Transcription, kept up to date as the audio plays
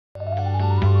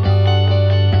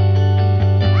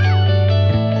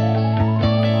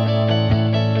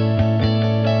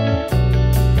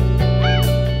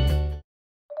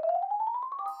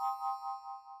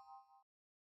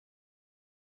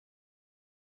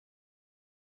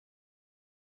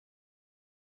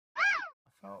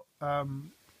felt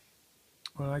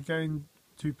when I gained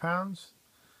 £2.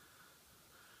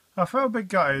 I felt a bit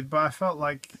gutted, but I felt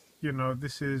like, you know,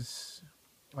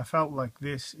 I felt like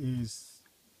this is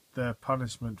the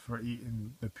punishment for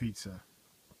eating the pizza.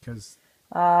 Because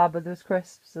but there's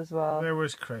crisps as well. there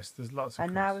was crisps. There's lots of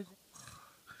And crisps. now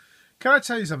Can I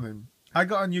tell you something? I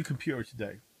got a new computer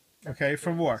today, okay,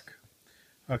 from work,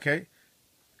 okay?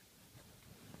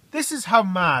 This is how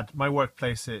mad my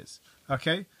workplace is,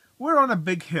 okay? We're on a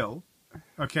big hill,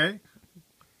 okay?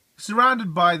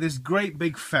 Surrounded by this great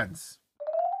big fence.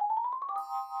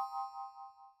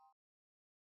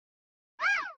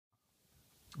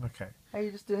 Okay. are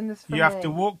you just doing this for You have to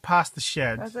walk past the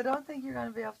shed. Because I don't think you're going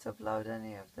to be able to upload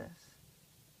any of this.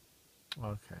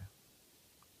 Okay.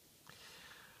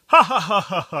 Ha ha ha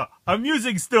ha ha!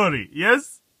 Amusing story,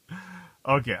 yes?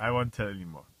 Okay, I won't tell any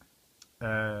more.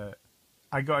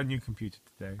 I got a new computer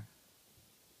today.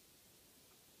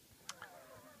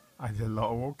 I did a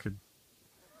lot of walking.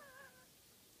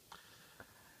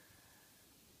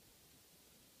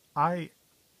 I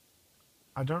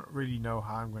don't really know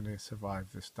how I'm going to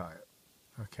survive this diet,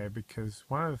 okay? Because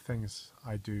one of the things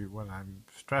I do when I'm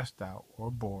stressed out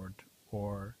or bored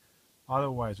or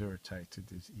otherwise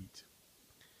irritated is eat.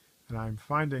 And I'm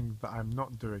finding that I'm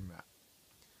not doing that.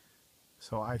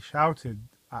 So I shouted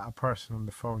at a person on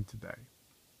the phone today.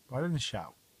 Well, I didn't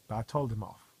shout, but I told him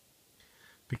off.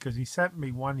 Because he sent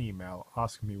me one email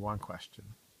asking me one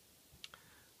question.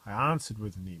 I answered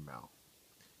with an email.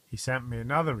 He sent me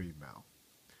another email.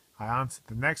 I answered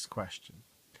the next question.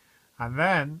 And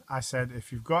then I said,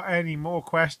 if you've got any more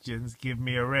questions, give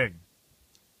me a ring.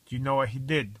 Do you know what he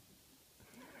did?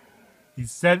 He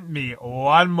sent me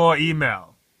one more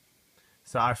email.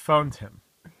 So I phoned him.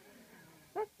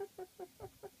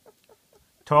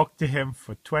 Talked to him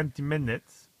for 20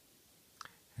 minutes.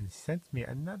 And he sent me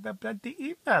another bloody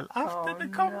email after the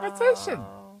conversation.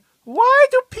 No. Why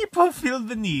do people feel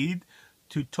the need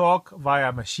to talk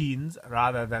via machines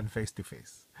rather than face to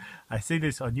face? I say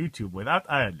this on YouTube without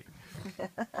ironing.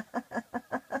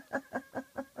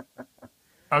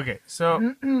 Okay,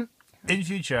 so in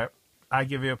future, I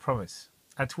give you a promise.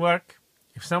 At work,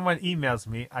 if someone emails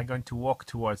me, I'm going to walk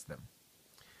towards them.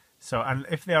 So, and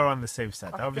if they are on the same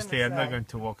side, obviously I'm not going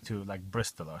to walk to like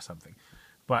Bristol or something.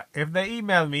 But if they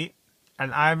email me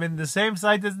and I'm in the same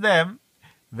site as them,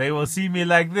 they will see me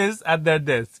like this at their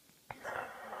desk.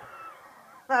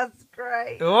 That's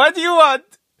great. What do you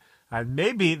want? And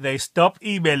maybe they stop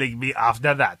emailing me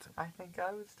after that. I think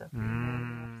I would stop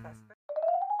emailing.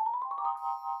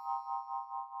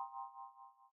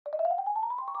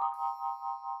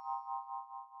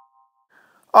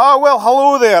 Ah, well,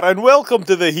 hello there, and welcome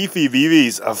to the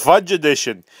Hfvb's Fudge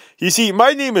edition. You see,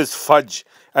 my name is Fudge,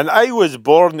 and I was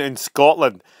born in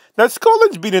Scotland. Now,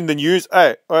 Scotland's been in the news.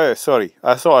 Sorry,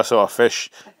 I thought I saw a fish.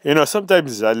 You know,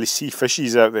 sometimes I see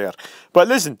fishies out there. But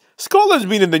listen, Scotland's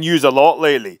been in the news a lot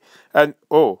lately. And,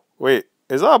 oh, wait,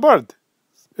 is that a bird?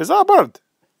 Is that a bird?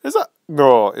 Is that?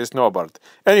 No, it's not a bird.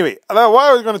 Anyway, now what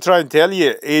I was going to try and tell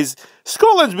you is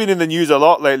Scotland's been in the news a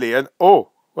lot lately. And,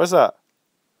 oh, what's that?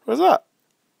 What's that?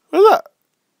 What's that?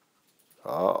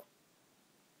 Oh.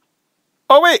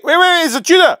 Oh, wait, it's a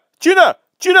tuna!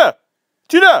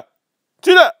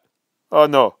 Tuna! Oh,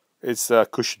 no, it's a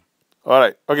cushion.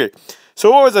 Alright, okay.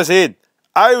 So what was I saying?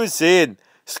 I was saying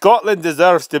Scotland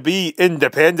deserves to be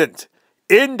independent.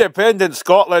 Independent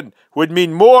Scotland would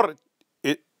mean more...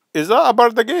 Is that a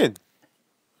bird again?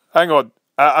 Hang on.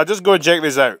 I'll just go and check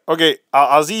this out. Okay,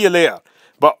 I'll see you later.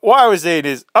 But what I was saying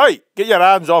is, oi, get your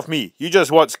hands off me. You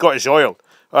just want Scottish oil.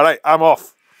 Alright, I'm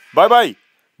off. Bye-bye.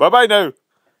 Bye-bye now.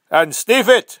 And stay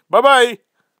fit. Bye-bye.